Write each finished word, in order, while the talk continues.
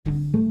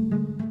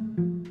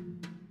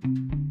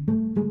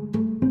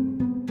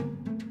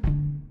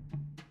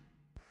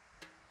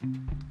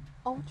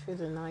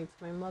through the night,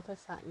 my mother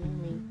sat near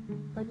me,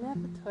 but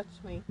never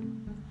touched me.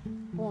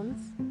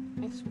 Once,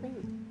 I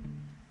screamed.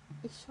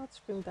 A short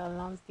scream that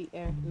lanced the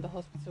air in the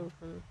hospital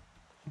room,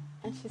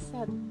 and she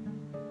said,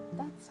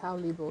 "That's how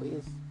labor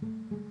is,"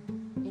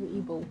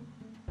 in Igbo.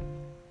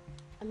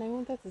 And I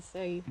wanted to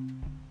say,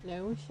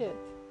 "No shit."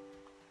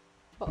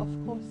 But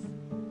of course,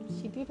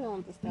 she didn't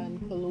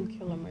understand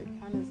colloquial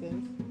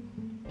Americanisms.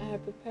 I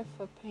had prepared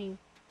for pain,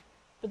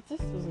 but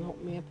this was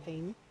not mere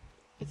pain.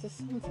 It is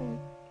something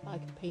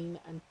like pain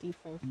and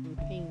different from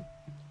pain.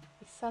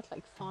 It sat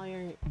like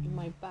fire in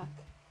my back,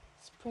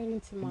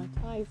 spreading to my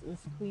thighs and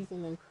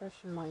squeezing and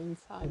crushing my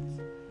insides,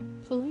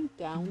 pulling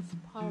down,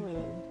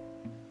 spiraling.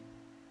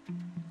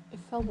 It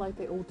felt like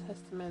the Old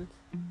Testament.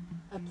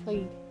 I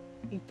played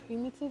a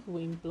primitive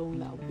wind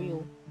blowing at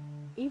will,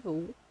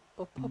 evil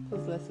but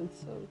purposeless and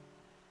so,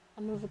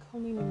 and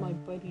overcoming in my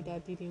body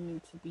that didn't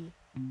need to be.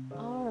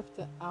 Hour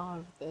after hour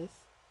of this,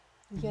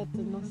 yet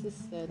the nurses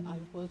said I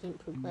wasn't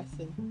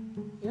progressing.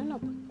 "You're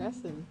not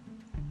progressing,"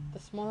 the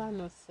smaller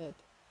nurse said,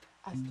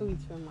 as though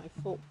it were my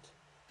fault.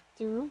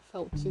 The room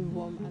felt too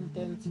warm and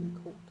then too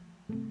cold.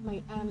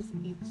 My arms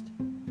itched,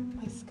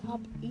 my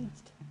scalp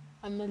itched,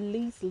 and the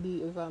lace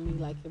lay over me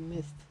like a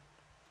mist.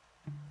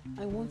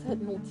 I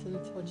wanted nothing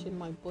touching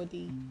my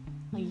body.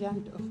 I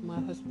yanked off my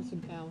hospital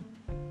gown,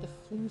 the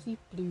flimsy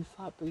blue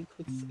fabric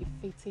with its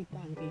faded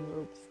dangling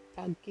ropes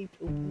that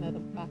gaped open at the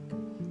back,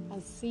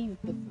 as if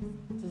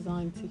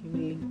designed to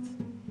humiliate.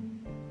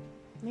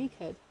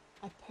 Naked,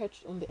 I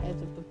perched on the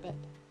edge of the bed.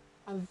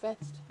 I'm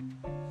vexed.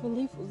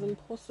 Relief was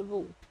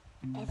impossible.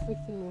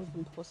 Everything was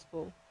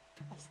impossible.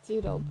 I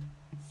stood up,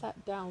 sat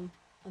down,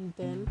 and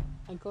then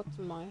I got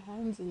to my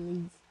hands and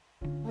knees,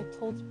 my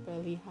thoughts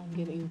barely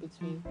hanging in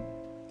between.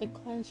 The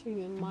clenching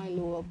in my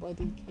lower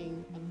body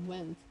came and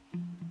went,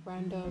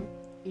 random,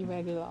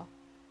 irregular,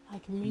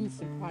 like mean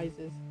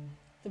surprises.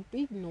 The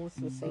big nurse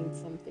was saying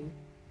something.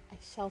 I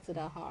shouted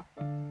at her,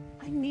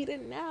 "I need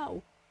it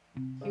now!"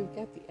 "You'll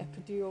get the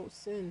epidural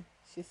soon,"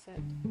 she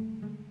said.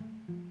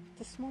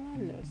 The smaller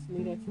nurse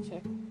needed to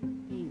check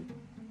me.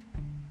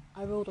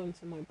 I rolled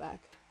onto my back,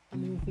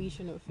 an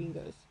invasion of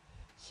fingers.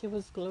 She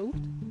was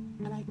gloved,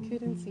 and I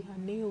couldn't see her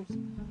nails,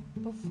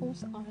 but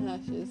false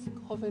eyelashes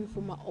covering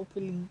from my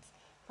upper lids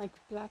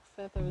like black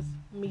feathers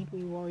made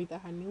me worry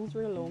that her nails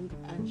were long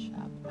and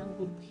sharp and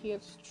would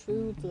pierce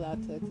through the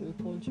latex and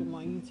puncture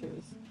my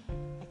uterus.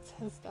 I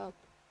tensed up.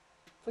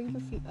 "Bring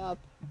your feet up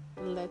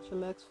and let your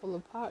legs fall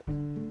apart,"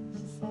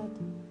 she said.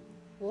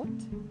 "What?"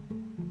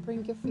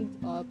 "Bring your feet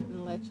up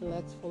and let your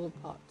legs fall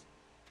apart."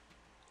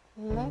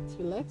 Let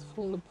your legs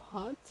fall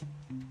apart?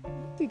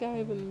 What did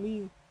I even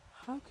mean?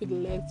 How could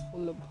legs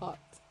fall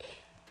apart?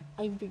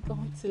 I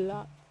began to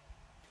laugh.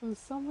 From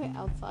somewhere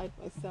outside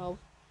myself,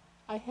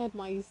 I heard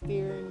my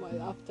hysteria and my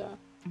laughter.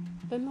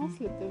 The nurse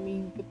looked at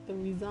me with the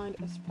resigned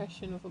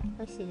expression of a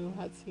person who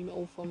had seen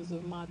all forms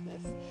of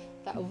madness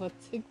that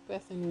overtook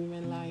birthing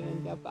women lying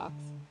on their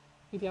backs,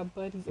 with their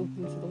bodies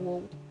open to the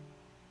world.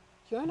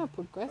 "You're not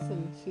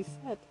progressing," she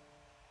said.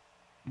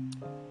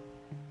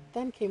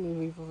 Then came a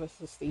wave of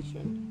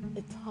resuscitation,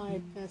 a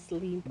tiredness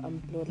limp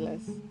and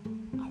bloodless.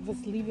 I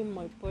was leaving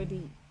my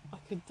body. I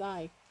could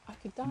die. I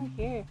could die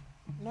here,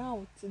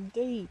 now,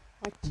 today.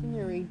 My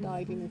Chinyere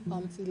died in a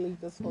fancy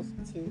Lagos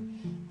hospital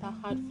that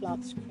had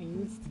flat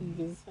screens,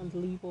 TVs, and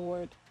labor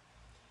ward.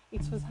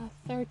 It was her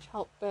third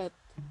childbirth,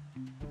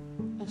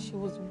 and she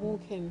was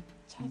walking,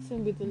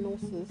 chatting with the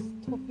nurses,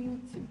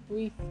 stopping to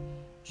breathe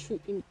through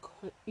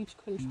each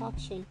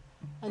contraction,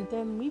 and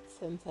then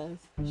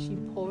mid-sentence, she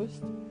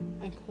paused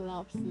and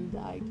collapsed and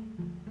died.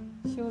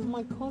 She was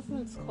my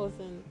cousin's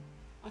cousin.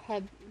 I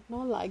had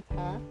not liked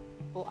her,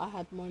 but I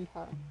had mourned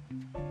her.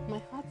 My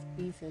heart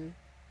beating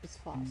was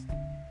fast.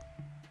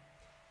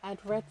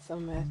 I'd read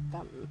somewhere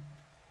that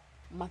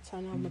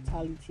maternal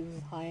mortality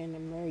was higher in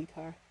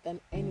America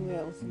than anywhere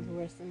else in the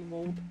Western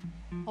world.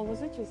 Or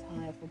was it just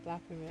higher for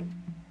black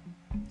women?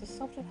 The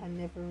subject had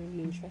never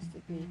really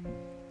interested me.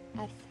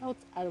 I felt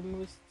at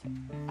most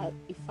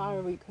a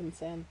faraway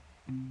concern,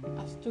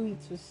 as though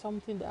it was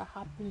something that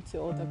happened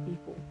to other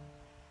people.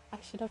 I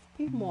should have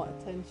paid more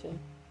attention.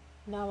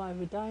 Now I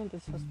would die in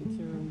this hospital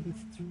room with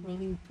its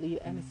rolling blade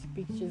and its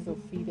pictures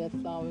of faded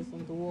flowers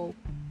on the wall,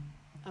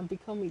 and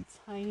become a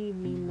tiny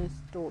nameless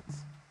dot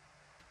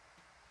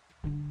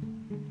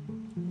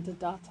in the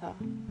data.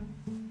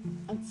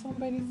 And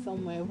somebody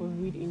somewhere will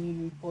read a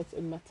new report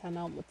on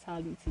maternal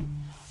mortality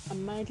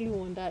and mildly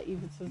wonder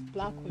if it was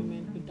black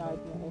women who died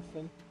more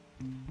often.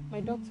 My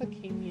doctor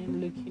came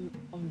in looking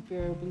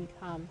unbearably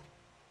calm.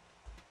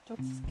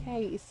 "Dr. Sky,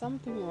 is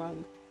something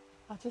wrong?"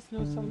 "I just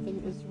know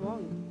something is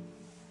wrong,"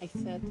 I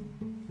said.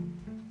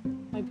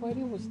 My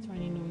body was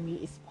turning on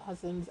me in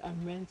spasms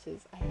and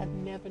wrenches I had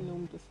never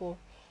known before,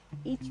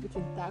 each with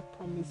a dark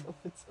promise of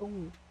its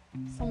own.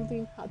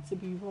 Something had to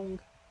be wrong.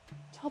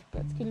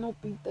 Childbirth could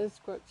not be this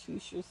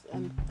gratuitous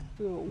and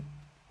cruel.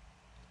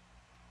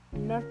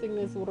 "Nothing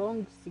is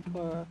wrong,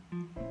 Zikora.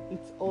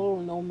 It's all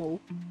normal."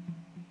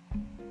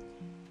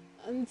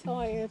 "I'm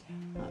tired.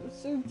 I'm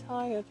so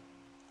tired,"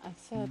 I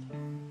said.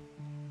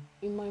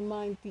 In my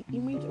mind, the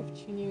image of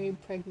Chinyere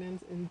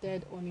pregnant and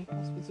dead on a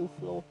hospital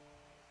floor.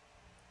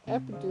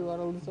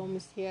 Epidural is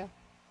almost here.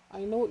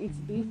 I know it's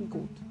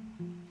difficult,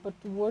 but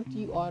what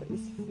you are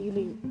is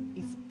feeling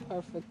is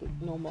perfectly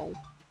normal.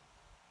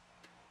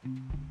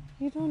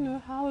 You don't know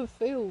how it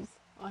feels,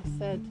 I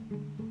said.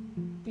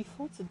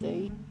 Before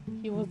today,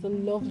 he was the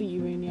lovely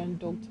Iranian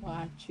doctor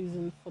I had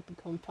chosen for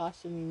the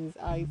compassion in his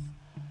eyes.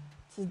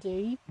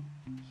 Today,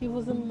 he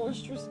was a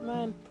monstrous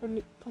man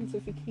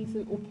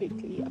pontificating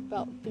opaquely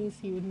about things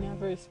he would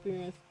never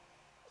experience.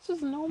 It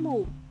was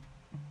normal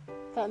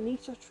that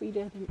nature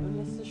treated him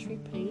unnecessary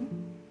pain.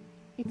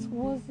 It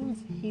wasn't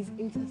his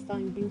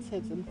intestine being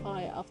set on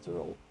fire after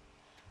all.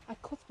 I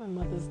caught my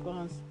mother's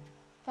glance,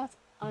 that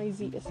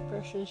icy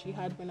expression she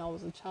had when I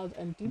was a child,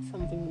 and did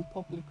something in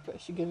public where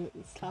she could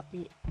slap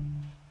me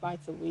right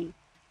away,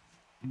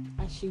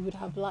 as she would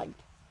have liked.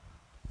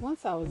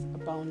 Once I was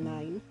about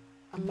 9,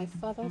 and my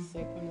father's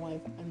second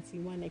wife, Auntie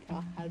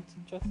Waneka, had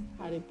just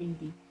had a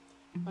baby.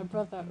 My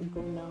brother would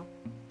go now.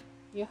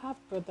 Your half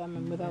brother, my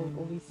mother would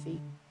always say.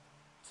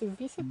 To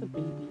visit the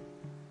baby,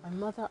 my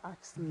mother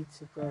asked me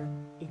to wear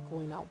a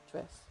going out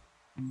dress,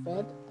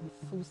 red and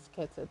full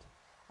skirted,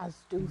 as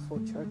due for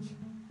church.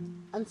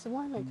 Auntie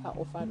Waneka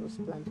offered us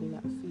plantain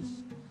and fish.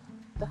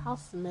 The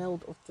house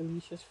smelled of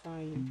delicious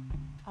frying,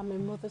 and my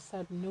mother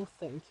said no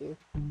thank you.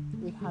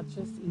 We had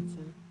just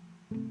eaten.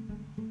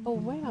 But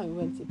when I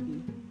went to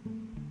pee,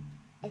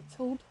 I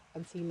told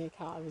Auntie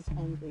Neka I was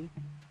hungry,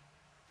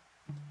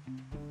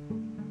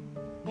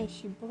 and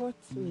she brought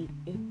me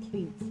a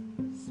plate,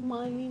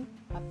 smiling,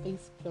 her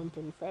face plump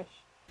and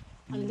fresh.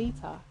 And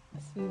later,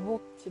 as we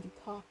walked to the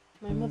car,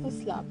 my mother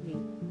slapped me.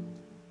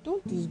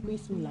 Don't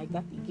disgrace me like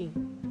that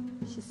again,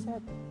 she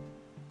said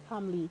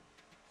calmly.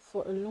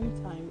 For a long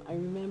time, I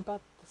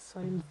remembered the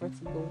sudden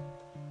vertigo,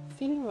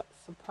 feeling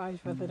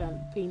surprised rather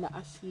than pain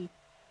as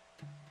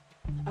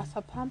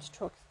her palm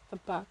struck the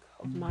back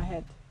of my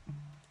head.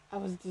 I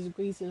was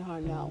disgracing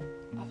her now.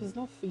 I was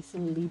not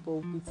facing labor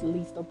with the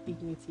least of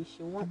dignity.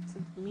 She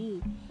wanted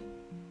me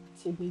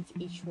to meet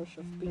each rush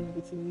of pain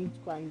with a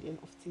mute grinding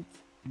of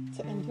teeth,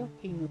 to endure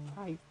pain with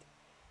pride,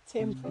 to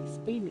embrace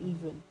pain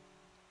even.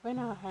 When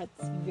I had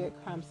severe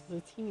cramps as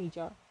a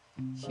teenager,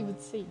 she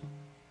would say,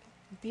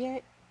 "Dear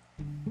it,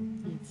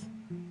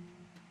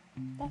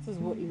 that is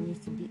what it means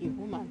to be a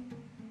woman."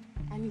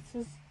 And it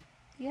was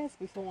years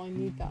before I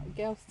knew that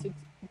girls took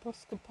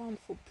Buscopan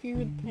for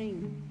period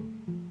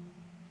pain.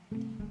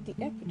 The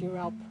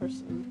epidural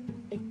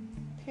person, a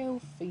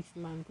pale-faced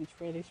man with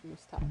reddish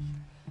mustache,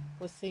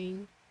 was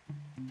saying,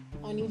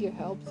 "I need your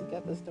help to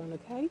get this done,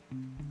 okay?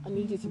 I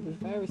need you to be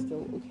very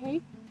still,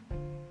 okay?"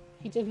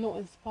 He did not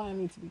inspire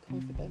me to be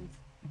confident.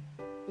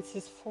 With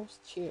his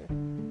forced cheer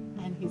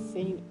and his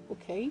saying,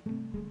 "Okay,"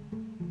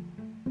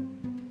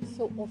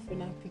 so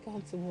often I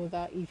began to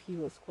wonder if he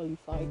was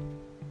qualified.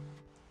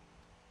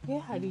 Where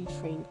had he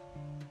trained?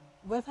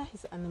 Whether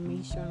his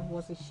animation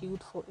was a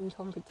shield for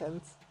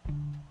incompetence.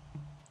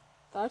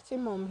 "That's your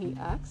mom," he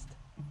asked.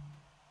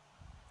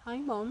 "Hi,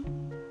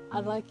 Mom.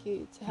 I'd like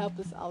you to help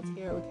us out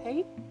here,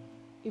 okay?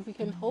 If we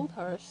can hold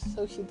her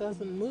so she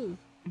doesn't move."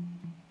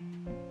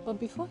 But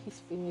before he's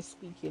finished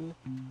speaking,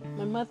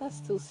 my mother,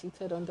 still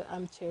seated on the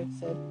armchair,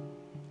 said,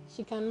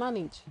 "She can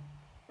manage."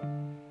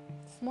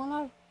 The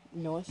smaller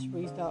nurse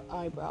raised her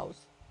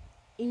eyebrows.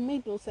 It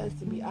made no sense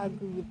to be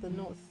angry with the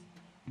nurse,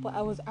 but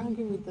I was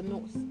angry with the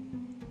nurse.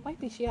 Why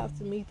did she have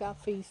to make that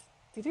face?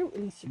 Did it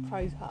really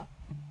surprise her?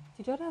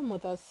 Did other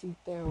mothers sit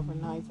there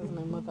overnight as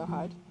my mother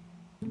had?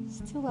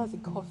 Still as a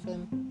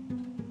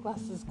coffin,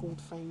 glasses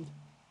gold framed,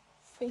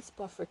 face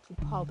perfectly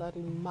powdered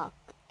in MAC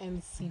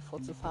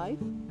NC45?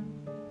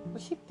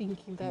 Was she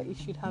thinking that it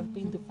should have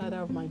been the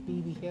father of my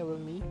baby here with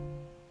me?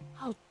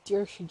 How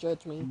dare she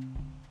judge me?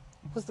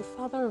 Was the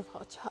father of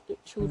her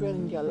children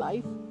in their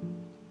life?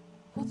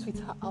 What with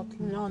her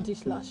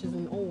outlandish lashes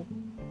and all?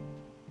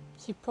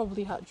 She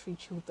probably had 3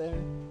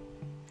 children,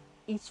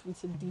 each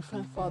with a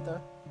different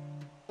father,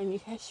 and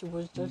here she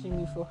was judging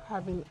me for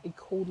having a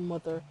cold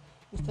mother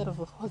instead of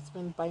a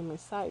husband by my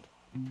side.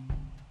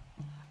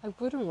 I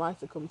wouldn't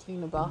write a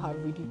complaint about her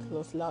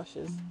ridiculous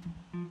lashes.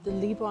 The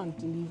labor and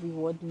delivery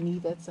ward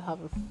needed to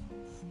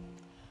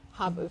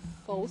have a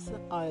false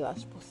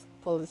eyelash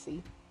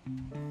policy.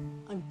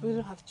 I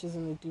wouldn't have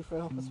chosen a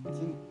different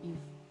hospital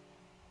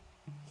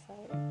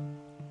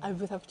I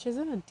would have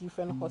chosen a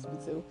different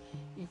hospital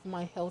if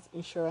my health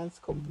insurance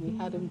company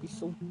hadn't been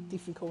so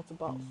difficult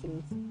about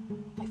things.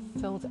 I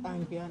felt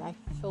angry and I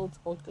felt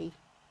ugly,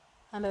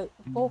 and I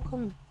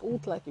welcomed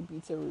both like a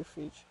bitter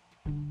refuge.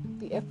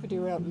 The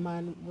epidural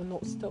man will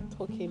not stop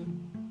talking.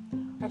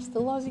 "As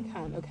still as you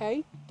can,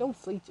 okay? Don't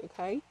flinch,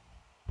 okay?"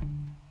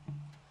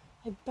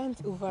 I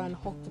bent over and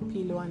hugged the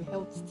pillow and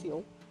held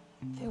still.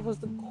 There was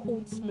the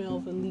cold smell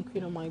of a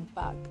liquid on my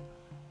back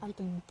and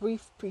the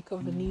brief prick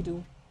of a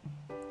needle.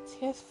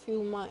 Tears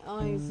filled my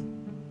eyes.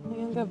 My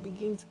anger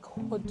began to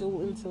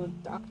cuddle into a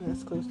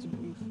darkness close to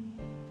grief.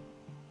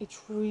 It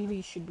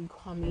really should be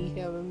Kwame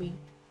here with me,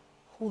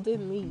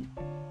 holding me,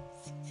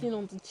 sitting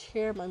on the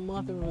chair my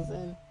mother was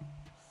in,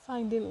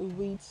 finding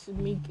a way to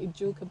make a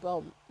joke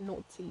about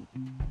naughty.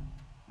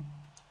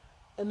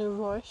 In a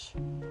rush,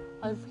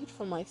 I read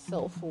from my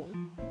cell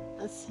phone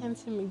and sent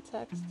him a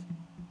text.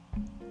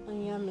 I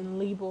am in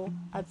labor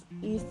at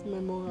East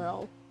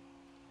Memorial.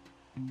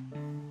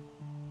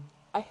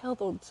 I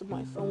held on to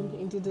my phone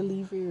in the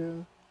delivery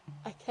room.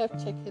 I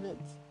kept checking it,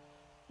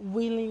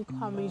 waiting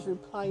Kwami's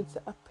reply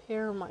to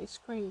appear on my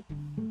screen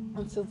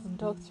until the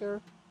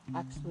doctor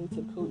asked me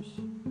to push.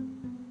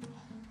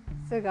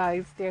 So,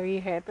 guys, there you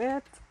have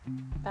it.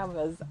 That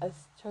was a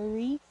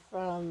story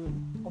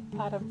from, or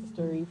part of the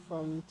story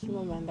from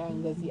Chimamanda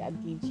Ngozi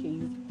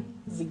Adichie's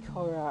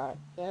Zikora.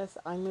 Yes,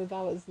 I know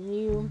that was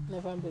new,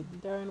 never been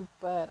done,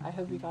 but I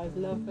hope you guys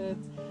love it.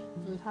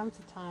 From time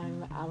to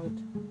time, I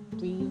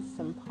would read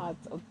some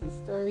parts of the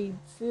story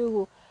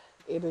till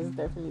it is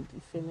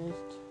definitely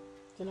finished.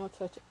 Do not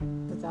touch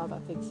the dial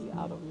that takes you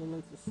out of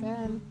moment to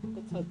 10.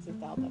 Don't touch the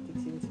dial that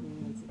takes you into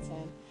moment to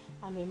 10.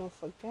 And do not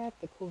forget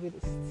the COVID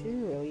is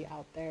still really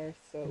out there,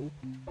 so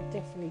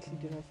definitely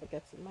do not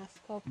forget to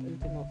mask up,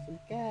 and do not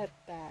forget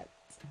that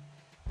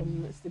the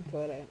most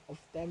important of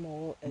them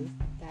all is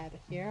that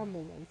here are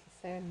moments to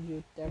send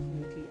you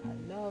definitely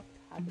are loved.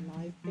 Have a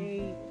nice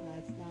day,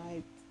 nice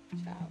night,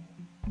 ciao.